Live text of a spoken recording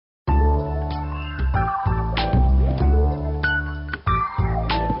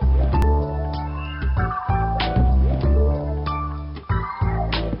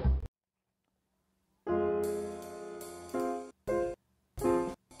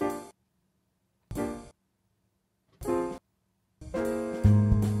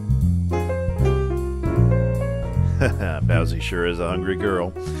Bowsie sure is a hungry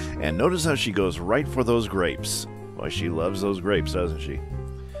girl. And notice how she goes right for those grapes. Why, she loves those grapes, doesn't she?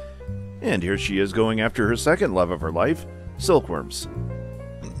 And here she is going after her second love of her life, silkworms.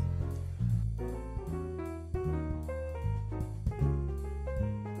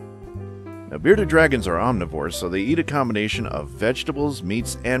 Now, bearded dragons are omnivores, so they eat a combination of vegetables,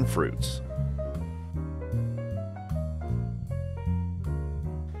 meats, and fruits.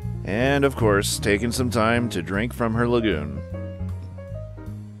 And, of course, taking some time to drink from her lagoon.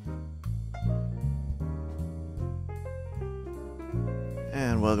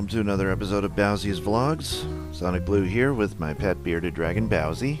 And welcome to another episode of Bowsie's Vlogs. Sonic Blue here with my pet bearded dragon,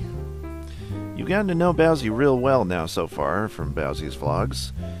 Bowsie. You've gotten to know Bowsie real well now so far from Bowsie's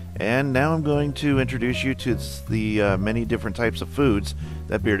Vlogs. And now I'm going to introduce you to the many different types of foods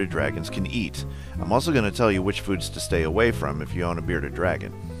that bearded dragons can eat. I'm also going to tell you which foods to stay away from if you own a bearded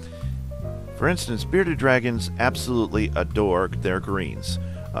dragon. For instance, bearded dragons absolutely adore their greens,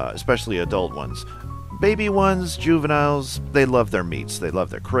 especially adult ones. Baby ones, juveniles, they love their meats. They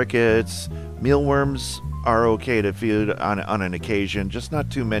love their crickets. Mealworms are okay to feed on an occasion, just not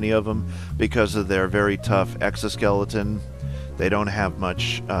too many of them because of their very tough exoskeleton. They don't have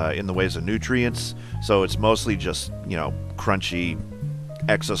much in the ways of nutrients, so it's mostly just, crunchy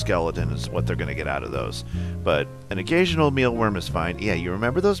exoskeleton is what they're going to get out of those. But an occasional mealworm is fine. Yeah, you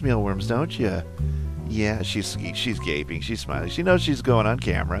remember those mealworms, don't you? Yeah, she's gaping, she's smiling. She knows she's going on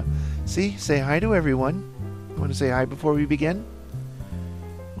camera. See, say hi to everyone. You want to say hi before we begin?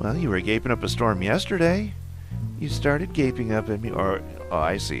 Well, you were gaping up a storm yesterday. You started gaping up at me, or oh,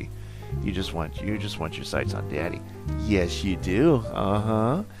 I see. You just want your sights on Daddy. Yes, you do.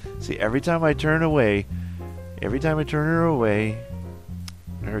 See, every time I turn her away,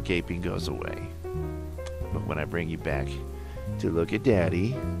 her gaping goes away. But when I bring you back to look at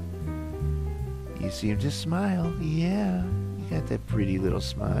Daddy, you seem to smile. Yeah, you got that pretty little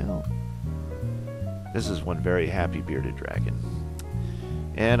smile. This is one very happy bearded dragon.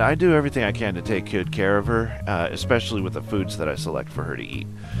 And I do everything I can to take good care of her, especially with the foods that I select for her to eat.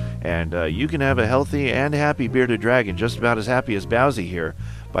 And you can have a healthy and happy bearded dragon, just about as happy as Bowsie here,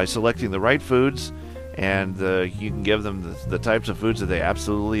 by selecting the right foods, and you can give them the types of foods that they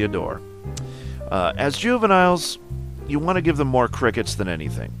absolutely adore. As juveniles, you want to give them more crickets than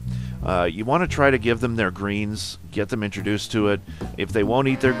anything. You want to try to give them their greens, get them introduced to it. If they won't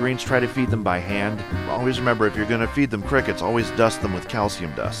eat their greens, try to feed them by hand. Always remember, if you're going to feed them crickets, always dust them with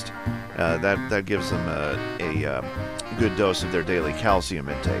calcium dust. That gives them a good dose of their daily calcium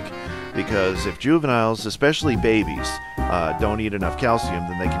intake. Because if juveniles, especially babies, don't eat enough calcium,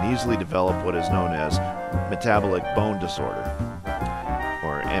 then they can easily develop what is known as metabolic bone disorder,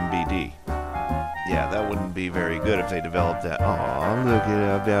 or MBD. Yeah, that wouldn't be very good if they developed that. Aw, look at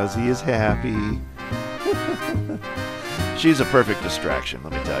how Bowsie is happy. She's a perfect distraction,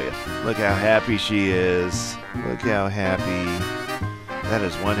 let me tell you. Look how happy she is. Look how happy. That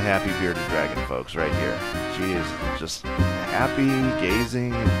is one happy bearded dragon, folks, right here. She is just happy,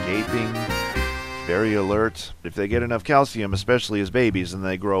 gazing and gaping, very alert. If they get enough calcium, especially as babies, and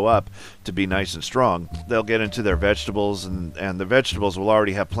they grow up to be nice and strong, they'll get into their vegetables, and the vegetables will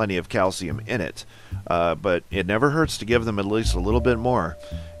already have plenty of calcium in it. But it never hurts to give them at least a little bit more.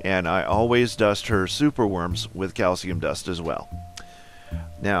 And I always dust her superworms with calcium dust as well.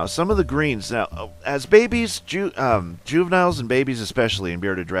 Now, some of the greens. Now, as babies, juveniles and babies especially in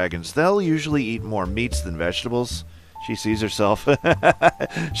bearded dragons, they'll usually eat more meats than vegetables. She sees herself.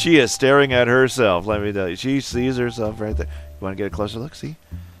 She is staring at herself, let me tell you. She sees herself right there. You want to get a closer look? See?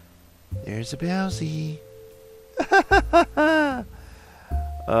 There's a Bowsie.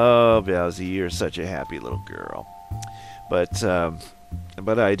 Oh, Bowsie, you're such a happy little girl. But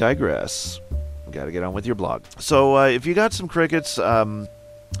I digress. Got to get on with your blog. So if you got some crickets,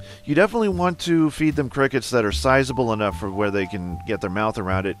 you definitely want to feed them crickets that are sizable enough for where they can get their mouth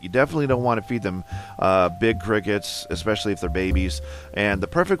around it. You definitely don't want to feed them big crickets, especially if they're babies. And the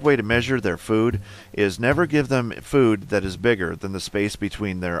perfect way to measure their food is never give them food that is bigger than the space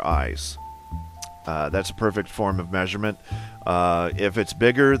between their eyes. That's a perfect form of measurement. If it's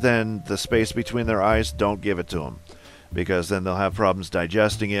bigger than the space between their eyes, don't give it to them, because then they'll have problems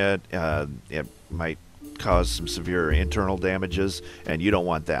digesting it. It might cause some severe internal damages, and you don't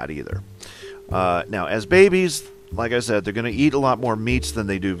want that either. Now, as babies, like I said, they're going to eat a lot more meats than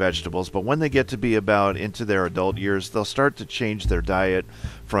they do vegetables, but when they get to be about into their adult years, they'll start to change their diet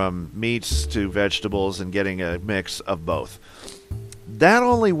from meats to vegetables and getting a mix of both. That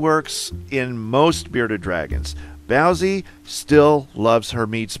only works in most bearded dragons. Bowsie still loves her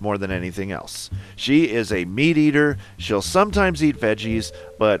meats more than anything else. She is a meat eater. She'll sometimes eat veggies,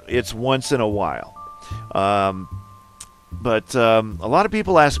 but it's once in a while. But a lot of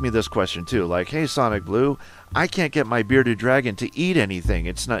people ask me this question too, like, "Hey, Sonic Blue, I can't get my bearded dragon to eat anything.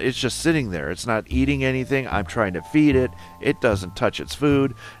 It's just sitting there. It's not eating anything. I'm trying to feed it. It doesn't touch its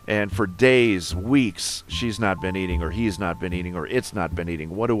food, and for days, weeks, she's not been eating, or he's not been eating, or it's not been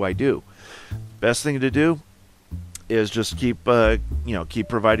eating. What do I do?" Best thing to do is just keep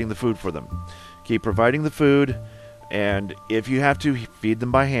providing the food for them. Keep providing the food. And if you have to, feed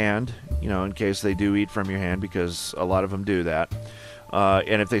them by hand, in case they do eat from your hand, because a lot of them do that.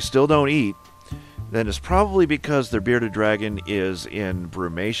 And if they still don't eat, then it's probably because their bearded dragon is in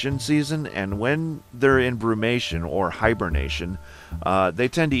brumation season. And when they're in brumation or hibernation, they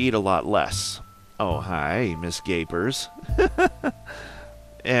tend to eat a lot less. Oh, hi, Miss Gapers.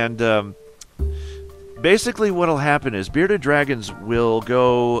 And basically what'll happen is bearded dragons will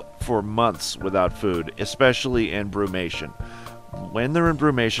go for months without food, especially in brumation. When they're in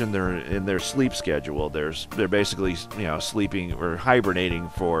brumation, they're in their sleep schedule. They're basically, sleeping or hibernating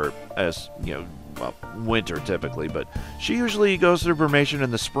for, winter typically, but she usually goes through brumation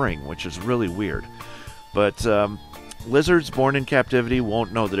in the spring, which is really weird. But lizards born in captivity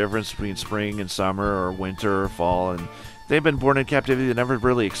won't know the difference between spring and summer, or winter or fall, and they've been born in captivity. They never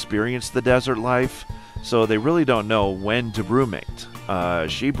really experienced the desert life, so they really don't know when to brumate.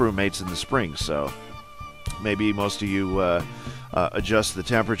 She brumates in the spring, so maybe most of you adjust the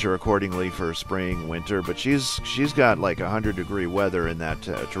temperature accordingly for spring, winter, but she's got like 100-degree weather in that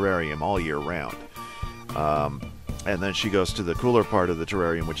terrarium all year round. And then she goes to the cooler part of the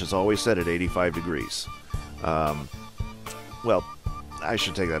terrarium, which is always set at 85 degrees. Well, I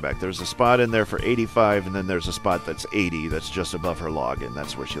should take that back. There's a spot in there for 85, and then there's a spot that's 80 that's just above her log, and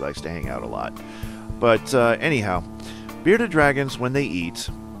that's where she likes to hang out a lot. But anyhow, bearded dragons, when they eat,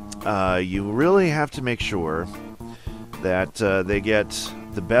 you really have to make sure that they get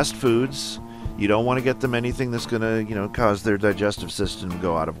the best foods. You don't want to get them anything that's going to, cause their digestive system to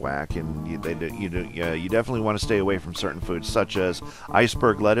go out of whack. And you definitely want to stay away from certain foods, such as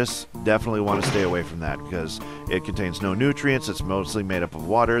iceberg lettuce. Definitely want to stay away from that because it contains no nutrients. It's mostly made up of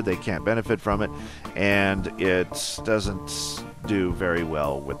water. They can't benefit from it, and it doesn't do very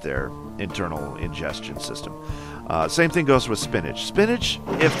well with their internal ingestion system. Same thing goes with spinach. Spinach,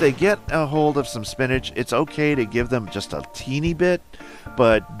 if they get a hold of some spinach, it's okay to give them just a teeny bit,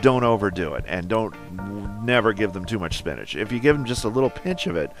 but don't overdo it, and never give them too much spinach. If you give them just a little pinch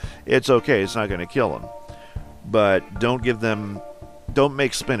of it, it's okay. It's not going to kill them. But don't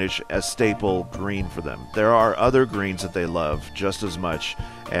make spinach a staple green for them. There are other greens that they love just as much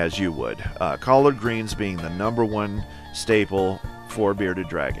as you would. Collard greens being the #1 staple for bearded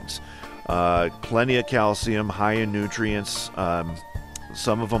dragons. Plenty of calcium, high in nutrients.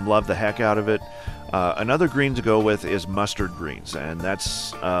 Some of them love the heck out of it. Another green to go with is mustard greens, and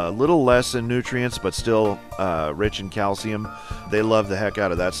that's a little less in nutrients, but still rich in calcium. They love the heck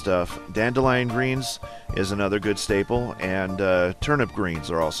out of that stuff. Dandelion greens is another good staple, and turnip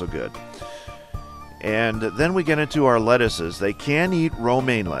greens are also good. And then we get into our lettuces. They can eat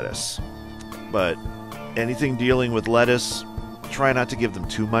romaine lettuce, but anything dealing with lettuce, try not to give them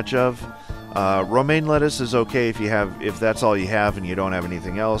too much of. Romaine lettuce is okay if that's all you have and you don't have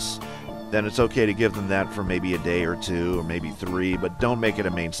anything else. Then it's okay to give them that for maybe a day or two, or maybe 3, but don't make it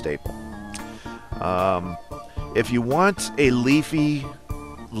a main staple. If you want a leafy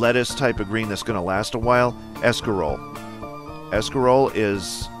lettuce type of green that's going to last a while, escarole. Escarole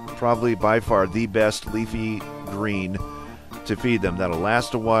is probably by far the best leafy green to feed them. That'll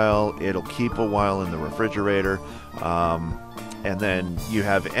last a while. It'll keep a while in the refrigerator. And then you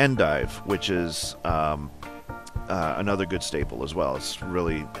have endive, which is another good staple as well. It's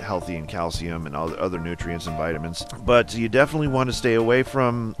really healthy in calcium and other nutrients and vitamins. But you definitely want to stay away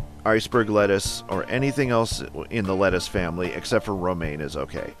from iceberg lettuce or anything else in the lettuce family, except for romaine is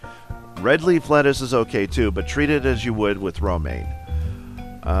okay. Red leaf lettuce is okay too, but treat it as you would with romaine.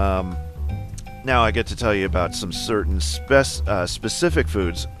 Now I get to tell you about some certain specific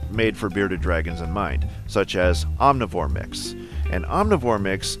foods made for bearded dragons in mind, such as omnivore mix. And omnivore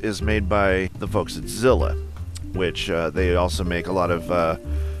mix is made by the folks at Zilla, which they also make a lot of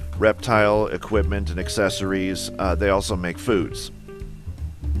reptile equipment and accessories. They also make foods.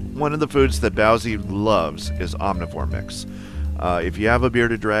 One of the foods that Bowsie loves is omnivore mix. If you have a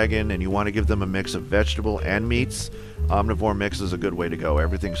bearded dragon and you want to give them a mix of vegetable and meats, omnivore mix is a good way to go.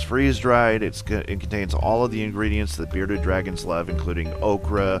 Everything's freeze-dried. It contains all of the ingredients that bearded dragons love, including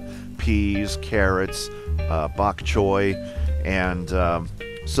okra, peas, carrots, bok choy, and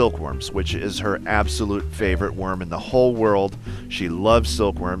silkworms, which is her absolute favorite worm in the whole world. She loves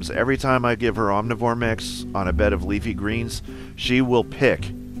silkworms. Every time I give her omnivore mix on a bed of leafy greens, she will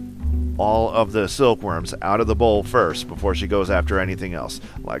pick all of the silkworms out of the bowl first before she goes after anything else.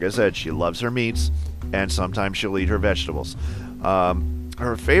 Like I said, she loves her meats, and sometimes she'll eat her vegetables.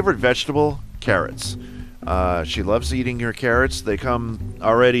 Her favorite vegetable, carrots. She loves eating her carrots. They come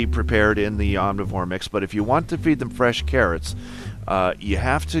already prepared in the omnivore mix, but if you want to feed them fresh carrots, you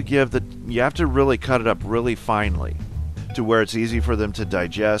have to really cut it up really finely to where it's easy for them to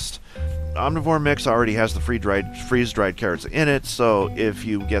digest. Omnivore mix already has the freeze-dried carrots in it, so if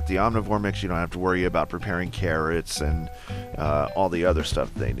you get the omnivore mix, you don't have to worry about preparing carrots and all the other stuff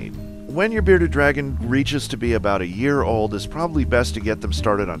they need. When your bearded dragon reaches to be about a year old, it's probably best to get them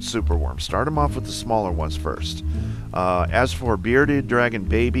started on superworms. Start them off with the smaller ones first. As for bearded dragon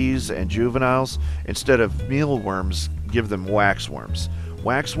babies and juveniles, instead of mealworms, give them waxworms.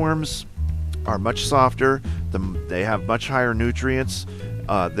 Waxworms are much softer, they have much higher nutrients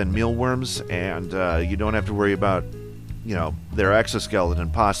than mealworms, and you don't have to worry about, their exoskeleton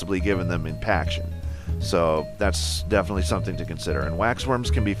possibly giving them impaction. So that's definitely something to consider. And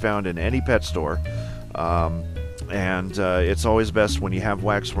waxworms can be found in any pet store, and it's always best when you have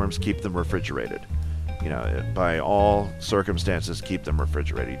waxworms, keep them refrigerated. By all circumstances, keep them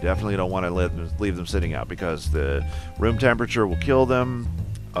refrigerated. You definitely don't want to leave them sitting out because the room temperature will kill them.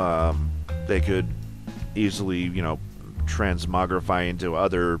 They could easily, transmogrify into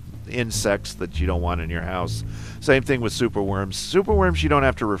other insects that you don't want in your house. Same thing with superworms. Superworms you don't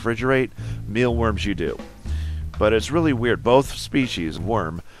have to refrigerate. Mealworms you do. But it's really weird. Both species of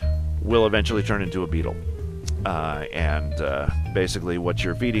worm will eventually turn into a beetle. Basically what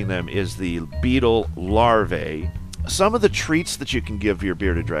you're feeding them is the beetle larvae. Some of the treats that you can give your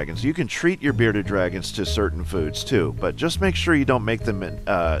bearded dragons, you can treat your bearded dragons to certain foods too, but just make sure you don't make them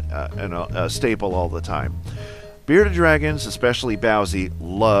a staple all the time. Bearded dragons, especially Bowsie,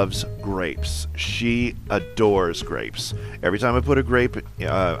 loves grapes. She adores grapes. Every time I put a grape,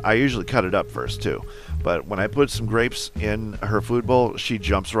 I usually cut it up first too. But when I put some grapes in her food bowl, she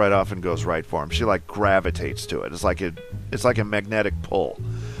jumps right off and goes right for them. She gravitates to it. It's like a magnetic pull.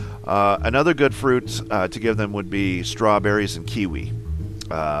 Another good fruit to give them would be strawberries and kiwi.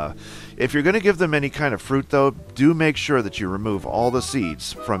 If you're going to give them any kind of fruit, though, do make sure that you remove all the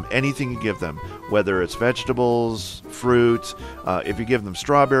seeds from anything you give them, whether it's vegetables, fruit. If you give them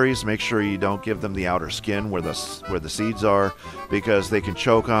strawberries, make sure you don't give them the outer skin where the seeds are, because they can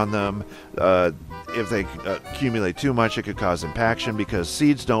choke on them. If they accumulate too much, it could cause impaction because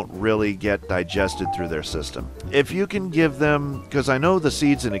seeds don't really get digested through their system. If you can give them, because I know the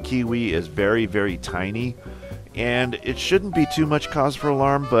seeds in a kiwi is very, very tiny, and it shouldn't be too much cause for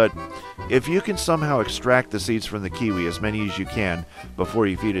alarm, but if you can somehow extract the seeds from the kiwi, as many as you can, before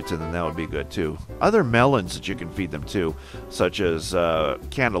you feed it to them, that would be good too. Other melons that you can feed them to, such as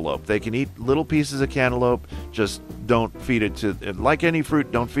cantaloupe. They can eat little pieces of cantaloupe, just don't feed it to, like any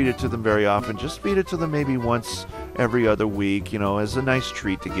fruit, don't feed it to them very often. Just feed it to them maybe once every other week, as a nice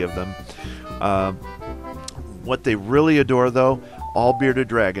treat to give them. What they really adore, though, all bearded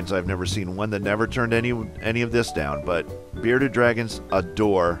dragons, I've never seen one that never turned any of this down, but bearded dragons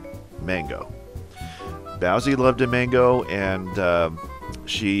adore mango. Bowsie loved a mango, and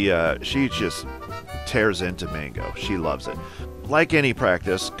she just tears into mango. She loves it. Like any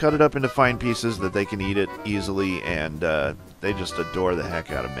practice, cut it up into fine pieces that they can eat it easily, and they just adore the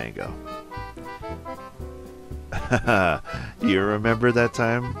heck out of mango. You remember that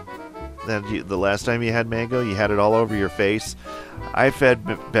time? The last time you had mango, you had it all over your face. I fed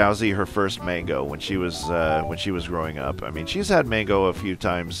Bowsie her first mango when she was growing up. I mean, she's had mango a few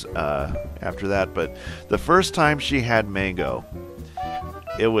times after that, but the first time she had mango,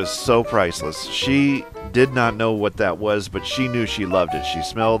 it was so priceless. She did not know what that was, but she knew she loved it. She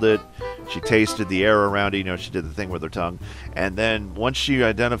smelled it. She tasted the air around it. She did the thing with her tongue. And then once she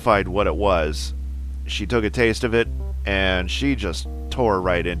identified what it was, she took a taste of it, and she just tore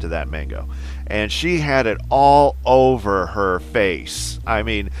right into that mango, and she had it all over her face. I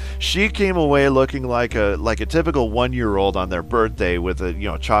mean, she came away looking like a typical 1-year-old on their birthday with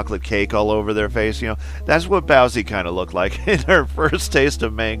a chocolate cake all over their face. That's what Bowsie kind of looked like in her first taste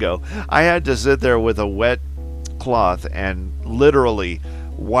of mango. I had to sit there with a wet cloth and literally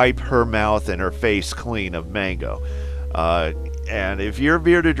wipe her mouth and her face clean of mango. And if your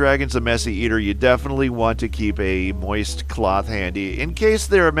bearded dragon's a messy eater, you definitely want to keep a moist cloth handy in case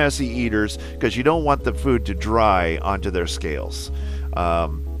they're messy eaters, because you don't want the food to dry onto their scales.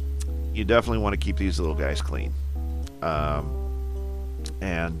 You definitely want to keep these little guys clean,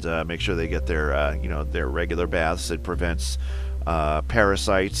 and make sure they get their regular baths. It prevents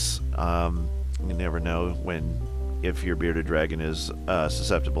parasites. You never know if your bearded dragon is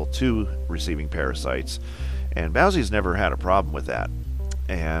susceptible to receiving parasites. And Bowsie's never had a problem with that.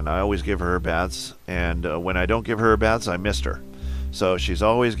 and I always give her baths. And when I don't give her baths, I missed her. So she's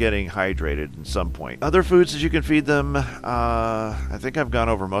always getting hydrated at some point. Other foods that you can feed them, I think I've gone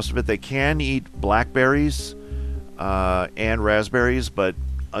over most of it. They can eat blackberries and raspberries, but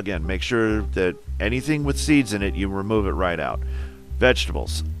again, make sure that anything with seeds in it, you remove it right out.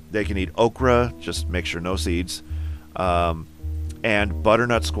 Vegetables, they can eat okra, just make sure no seeds. And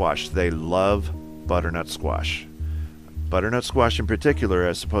butternut squash. They love butternut squash. Butternut squash in particular,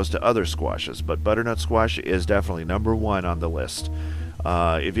 as opposed to other squashes, but butternut squash is definitely number one on the list.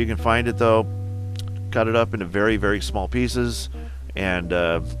 If you can find it, though, cut it up into very, very small pieces, and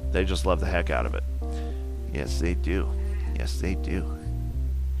they just love the heck out of it. Yes, they do. Yes, they do.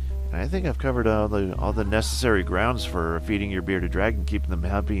 And I think I've covered all the necessary grounds for feeding your bearded dragon, keeping them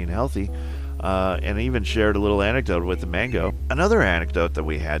happy and healthy, and even shared a little anecdote with the mango. Another anecdote that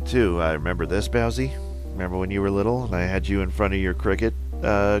we had, too, I remember this, Bowsie? Remember when you were little and I had you in front of your cricket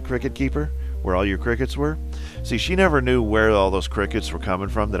keeper, where all your crickets were? See, she never knew where all those crickets were coming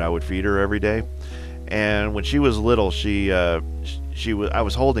from that I would feed her every day. And when she was little, I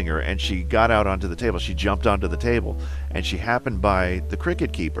was holding her, and she got out onto the table. She jumped onto the table, and she happened by the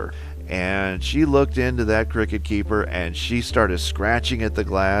cricket keeper. And she looked into that cricket keeper, and she started scratching at the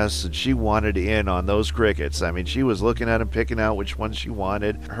glass, and she wanted in on those crickets. I mean, she was looking at them, picking out which ones she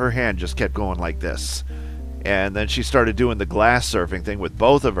wanted. Her hand just kept going like this. And then she started doing the glass surfing thing with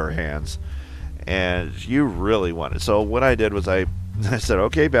both of her hands. And you really wanted. So what I did was I said,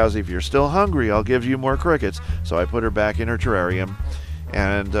 okay, Bowsie, if you're still hungry, I'll give you more crickets. So I put her back in her terrarium,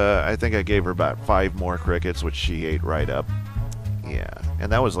 and I think I gave her about 5 more crickets, which she ate right up. Yeah,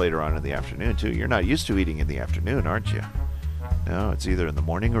 and that was later on in the afternoon, too. You're not used to eating in the afternoon, aren't you? No, it's either in the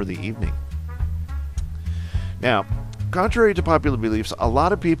morning or the evening. Now, contrary to popular beliefs, a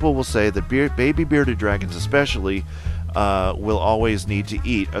lot of people will say that baby bearded dragons especially will always need to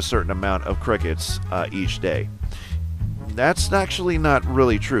eat a certain amount of crickets each day. That's actually not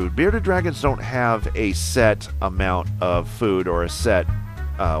really true. Bearded dragons don't have a set amount of food or a set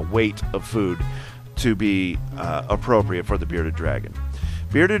weight of food to be appropriate for the bearded dragon.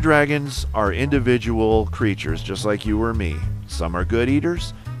 Bearded dragons are individual creatures, just like you or me. Some are good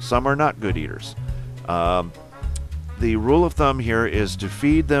eaters, some are not good eaters. The rule of thumb here is to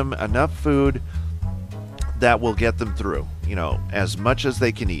feed them enough food that will get them through, as much as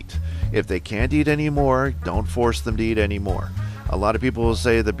they can eat. If they can't eat any more, don't force them to eat any more. A lot of people will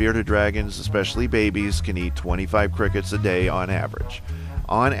say that bearded dragons, especially babies, can eat 25 crickets a day on average.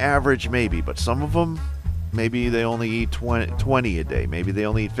 On average, maybe, but some of them, maybe they only eat 20 a day. Maybe they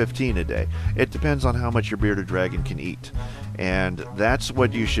only eat 15 a day. It depends on how much your bearded dragon can eat. And that's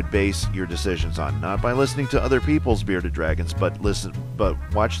what you should base your decisions on. Not by listening to other people's bearded dragons, but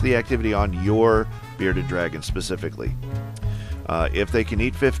watch the activity on your bearded dragon specifically. If they can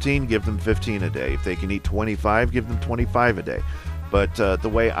eat 15, give them 15 a day. If they can eat 25, give them 25 a day. But the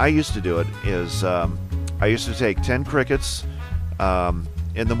way I used to do it is I used to take 10 crickets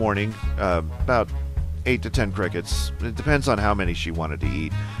in the morning, about 8 to 10 crickets. It depends on how many she wanted to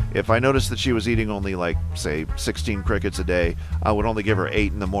eat. If I noticed that she was eating only, say 16 crickets a day, I would only give her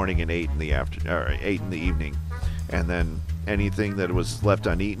 8 in the morning and 8 in the 8 in the evening. And then anything that was left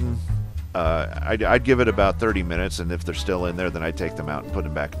uneaten, I'd give it about 30 minutes, and if they're still in there, then I'd take them out and put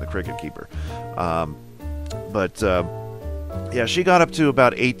them back in the cricket keeper. Yeah, she got up to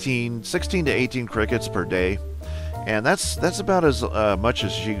about 16 to 18 crickets per day, and that's about as much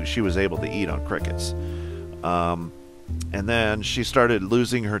as she was able to eat on crickets. And then she started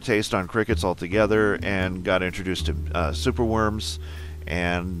losing her taste on crickets altogether and got introduced to superworms,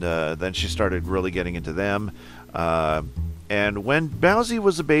 and then she started really getting into them. And when Bowsie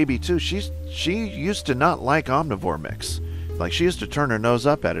was a baby too, she used to not like omnivore mix. Like, she used to turn her nose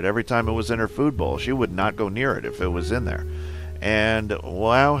up at it every time it was in her food bowl. She would not go near it if it was in there. And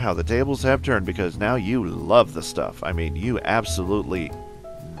wow, how the tables have turned, because now you love the stuff. I mean, you absolutely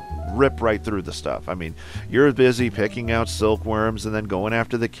rip right through the stuff. I mean, you're busy picking out silkworms and then going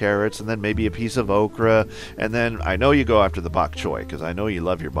after the carrots and then maybe a piece of okra, and then I know you go after the bok choy, because I know you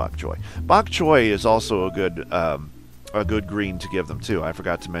love your bok choy. Bok choy is also a good green to give them too. I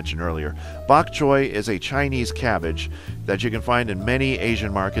forgot to mention earlier. Bok choy is a Chinese cabbage that you can find in many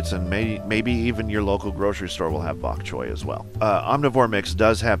Asian markets, and maybe even your local grocery store will have bok choy as well. Omnivore mix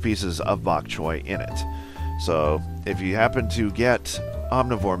does have pieces of bok choy in it. So if you happen to get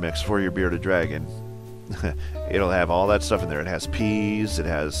omnivore mix for your bearded dragon, it'll have all that stuff in there. It has peas, it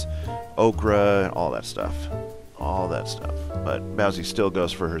has okra, all that stuff. All that stuff. But Bowsie still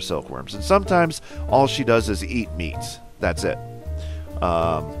goes for her silkworms. And sometimes all she does is eat meat. That's it.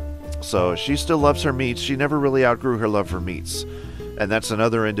 So she still loves her meats. She never really outgrew her love for meats. And that's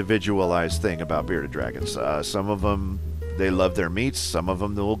another individualized thing about bearded dragons. Some of them, they love their meats. Some of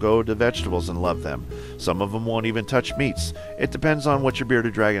them will go to vegetables and love them. Some of them won't even touch meats. It depends on what your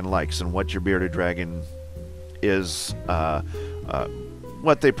bearded dragon likes and what your bearded dragon is,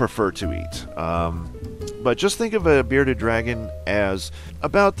 what they prefer to eat. But just think of a bearded dragon as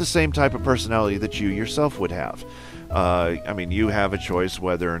about the same type of personality that you yourself would have. I mean, you have a choice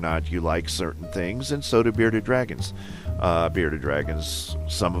whether or not you like certain things, and so do bearded dragons. Bearded dragons,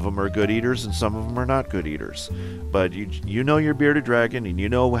 some of them are good eaters and some of them are not good eaters. But you know your bearded dragon, and you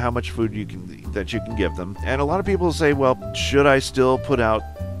know how much food you can give them. And a lot of people say, well, should I still put out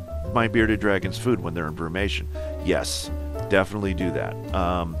my bearded dragon's food when they're in brumation? Yes, definitely do that.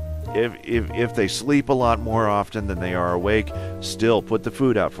 If they sleep a lot more often than they are awake, still put the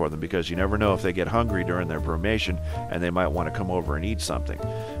food out for them, because you never know if they get hungry during their brumation and they might want to come over and eat something.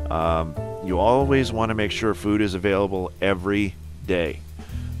 You always want to make sure food is available every day.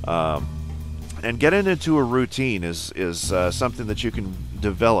 And getting into a routine is something that you can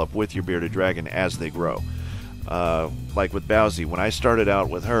develop with your bearded dragon as they grow. Like with Bowsie, when I started out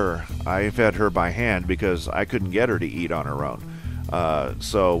with her, I fed her by hand because I couldn't get her to eat on her own.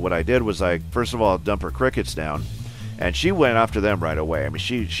 So what I did was I first of all dump her crickets down, and she went after them right away. I mean,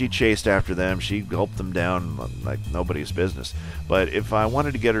 she chased after them. She gulped them down like nobody's business. But if I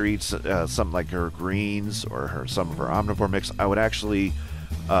wanted to get her to eat something like her greens or some of her omnivore mix, I would actually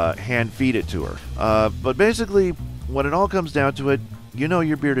hand feed it to her. But basically, when it all comes down to it, you know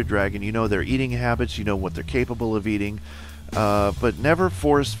your bearded dragon, you know their eating habits, you know what they're capable of eating, but never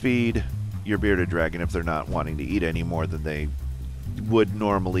force feed your bearded dragon if they're not wanting to eat any more than they would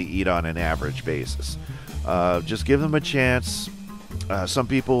normally eat on an average basis. Just give them a chance. Some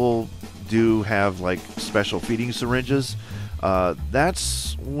people do have like special feeding syringes.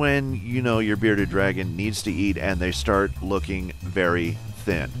 That's when you know your bearded dragon needs to eat and they start looking very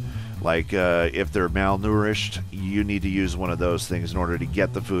thin. Like if they're malnourished, you need to use one of those things in order to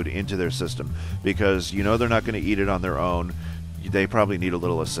get the food into their system, because you know they're not going to eat it on their own. They probably need a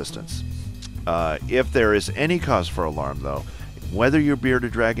little assistance. If there is any cause for alarm, though, whether your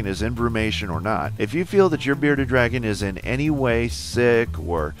bearded dragon is in brumation or not, if you feel that your bearded dragon is in any way sick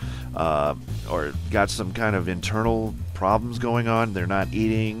or got some kind of internal problems going on, they're not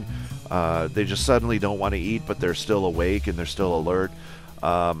eating, they just suddenly don't want to eat, but they're still awake and they're still alert,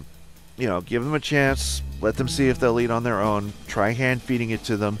 you know, give them a chance, let them see if they'll eat on their own, try hand feeding it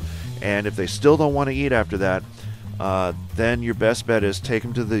to them, and if they still don't want to eat after that, then your best bet is take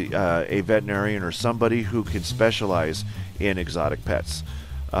them to a veterinarian or somebody who can specialize in exotic pets.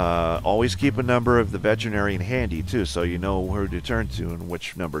 Always keep a number of the veterinarian handy too, so you know where to turn to and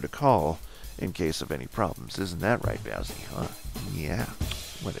which number to call in case of any problems. Isn't that right, Bowsie? Huh? Yeah.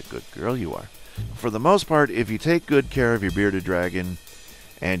 What a good girl you are. For the most part, if you take good care of your bearded dragon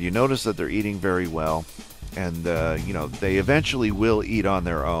and you notice that they're eating very well, and you know, they eventually will eat on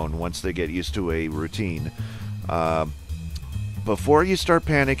their own once they get used to a routine. Before you start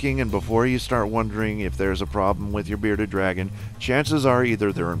panicking and before you start wondering if there's a problem with your bearded dragon, chances are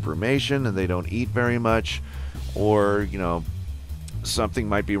either they're in brumation and they don't eat very much, or, you know, something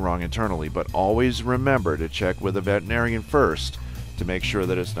might be wrong internally. But always remember to check with a veterinarian first to make sure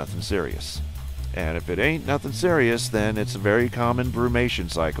that it's nothing serious. And if it ain't nothing serious, then it's a very common brumation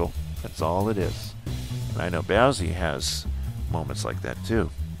cycle. That's all it is. And I know Bowsie has moments like that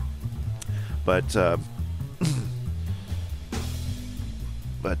too. But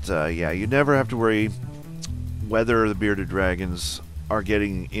yeah, you never have to worry whether the bearded dragons are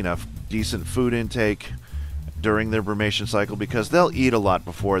getting enough decent food intake during their brumation cycle, because they'll eat a lot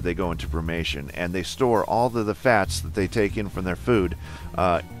before they go into brumation, and they store all of the fats that they take in from their food,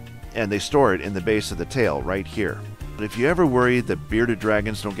 and they store it in the base of the tail right here. But if you ever worry that bearded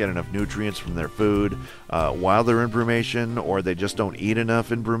dragons don't get enough nutrients from their food while they're in brumation, or they just don't eat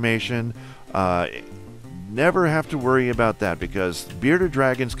enough in brumation, never have to worry about that, because bearded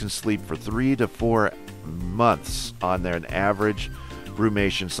dragons can sleep for 3 to 4 months on their average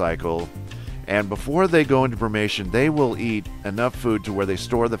brumation cycle, and before they go into brumation, they will eat enough food to where they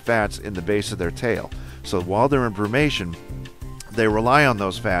store the fats in the base of their tail. So while they're in brumation, they rely on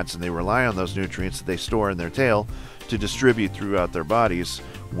those fats and they rely on those nutrients that they store in their tail to distribute throughout their bodies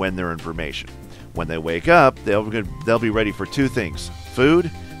when they're in brumation. When they wake up, they'll be ready for 2 things: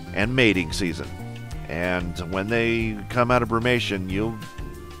 food and mating season. And when they come out of brumation,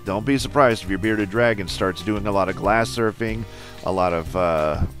 don't be surprised if your bearded dragon starts doing a lot of glass surfing, a lot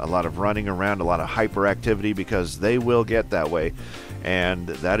of running around, a lot of hyperactivity, because they will get that way. And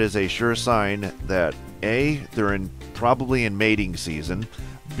that is a sure sign that A, they're probably in mating season,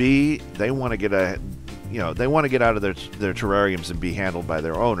 B, they want to get they want to get out of their terrariums and be handled by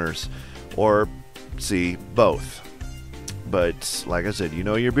their owners, or C, both. But like I said, you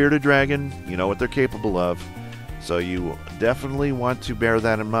know your bearded dragon, you know what they're capable of, so you definitely want to bear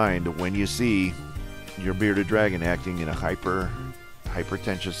that in mind when you see your bearded dragon acting in a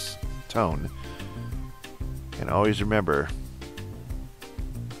hypertentious tone. And always remember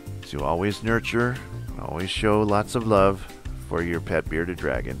to always nurture, always show lots of love for your pet bearded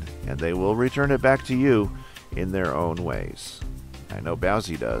dragon, and they will return it back to you in their own ways. I know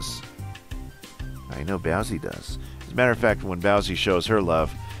Bowsie does. I know Bowsie does. As a matter of fact, when Bowsie shows her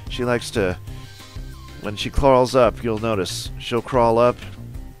love, she likes to, when she crawls up, you'll notice she'll crawl up,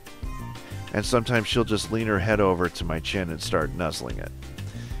 and sometimes she'll just lean her head over to my chin and start nuzzling it.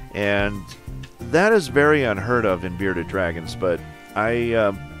 And that is very unheard of in bearded dragons, but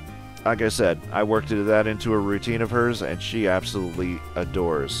like I said, I worked that into a routine of hers, and she absolutely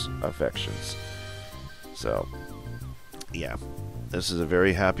adores affections. So, yeah, this is a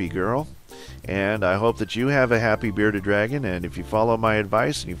very happy girl, and I hope that you have a happy bearded dragon, and if you follow my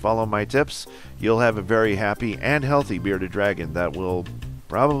advice and you follow my tips, you'll have a very happy and healthy bearded dragon that will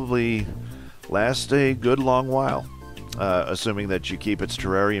probably last a good long while. Assuming that you keep its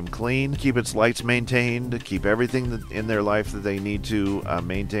terrarium clean, keep its lights maintained, keep everything in their life that they need to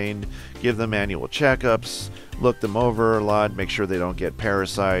maintain, give them annual checkups, look them over a lot, make sure they don't get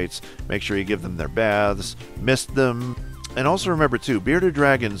parasites, make sure you give them their baths, mist them. And also remember too, bearded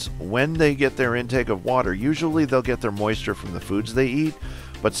dragons, when they get their intake of water, usually they'll get their moisture from the foods they eat,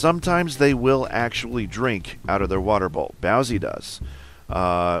 but sometimes they will actually drink out of their water bowl. Bowsie does.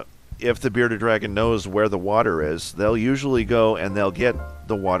 If the bearded dragon knows where the water is, they'll usually go and they'll get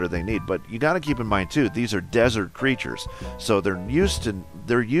the water they need. But you got to keep in mind too, these are desert creatures, so they're used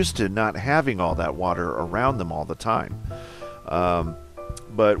to not having all that water around them all the time.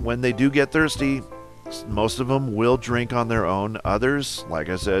 But when they do get thirsty, most of them will drink on their own. Others, like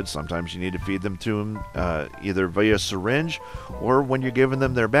I said, sometimes you need to feed them to them either via syringe, or when you're giving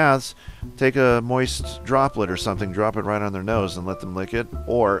them their baths, take a moist droplet or something, drop it right on their nose and let them lick it.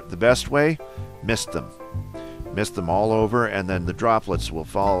 Or the best way, mist them. Mist them all over, and then the droplets will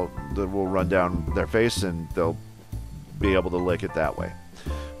will run down their face, and they'll be able to lick it that way.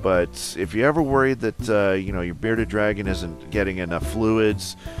 But if you're ever worried that your bearded dragon isn't getting enough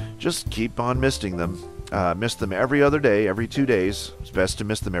fluids, just keep on misting them. Mist them every other day, every 2 days. It's best to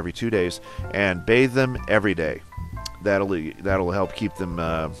mist them every 2 days, and bathe them every day. That'll help keep them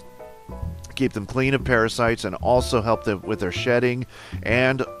clean of parasites, and also help them with their shedding,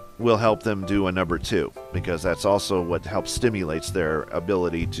 and will help them do a number 2, because that's also what helps stimulates their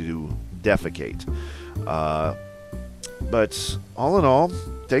ability to defecate. But all in all,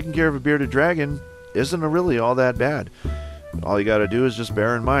 taking care of a bearded dragon isn't really all that bad. All you got to do is just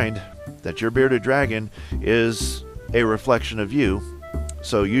bear in mind that your bearded dragon is a reflection of you,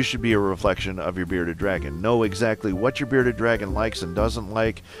 so you should be a reflection of your bearded dragon. Know exactly what your bearded dragon likes and doesn't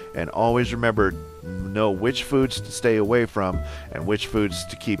like, and always remember, know which foods to stay away from and which foods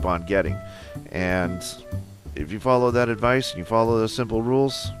to keep on getting. And if you follow that advice and you follow those simple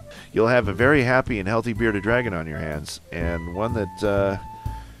rules, you'll have a very happy and healthy bearded dragon on your hands, and one that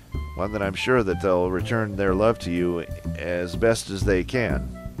I'm sure that they'll return their love to you as best as they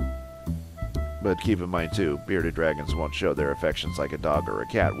can. But keep in mind too, bearded dragons won't show their affections like a dog or a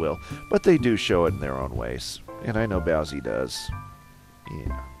cat will, but they do show it in their own ways. And I know Bowsie does.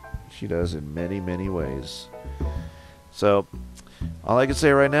 Yeah, she does in many, many ways. So, all I can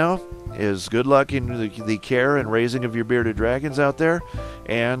say right now is good luck in the care and raising of your bearded dragons out there.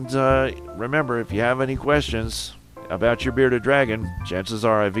 And remember, if you have any questions about your bearded dragon, chances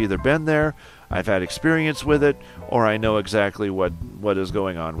are I've either been there, I've had experience with it, or I know exactly what is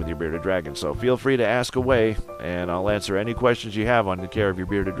going on with your bearded dragon. So feel free to ask away, and I'll answer any questions you have on the care of your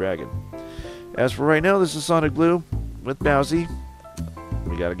bearded dragon. As for right now, this is Sonic Blue with Bowsie.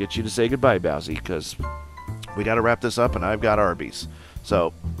 We got to get you to say goodbye, Bowsie, because we got to wrap this up, and I've got Arby's.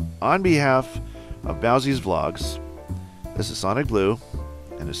 So, on behalf of Bowsie's Vlogs, this is Sonic Blue,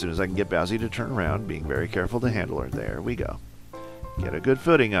 and as soon as I can get Bowsie to turn around, being very careful to handle her, there we go. Get a good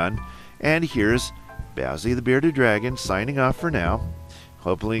footing on, and here's Bowsie the Bearded Dragon signing off for now.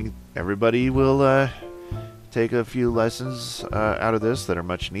 Hopefully everybody will take a few lessons out of this that are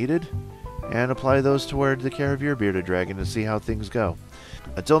much needed, and apply those toward the care of your bearded dragon and see how things go.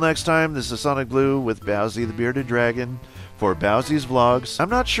 Until next time, this is Sonic Blue with Bowsie the Bearded Dragon for Bowsie's Vlogs. I'm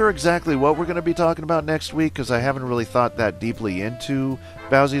not sure exactly what we're going to be talking about next week, because I haven't really thought that deeply into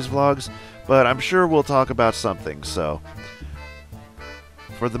Bowsie's Vlogs, but I'm sure we'll talk about something. So,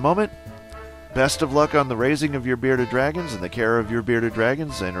 for the moment, best of luck on the raising of your bearded dragons and the care of your bearded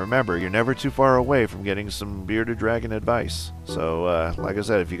dragons. And remember, you're never too far away from getting some bearded dragon advice. So, like I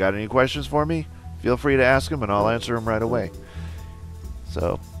said, if you got any questions for me, feel free to ask them and I'll answer them right away.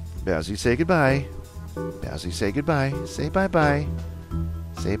 So, Bowsie, say goodbye. Bowsie, say goodbye. Say bye-bye.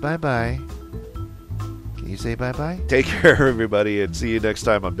 Say bye-bye. Can you say bye-bye? Take care, everybody, and see you next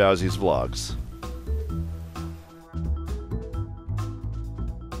time on Bowsie's Vlogs.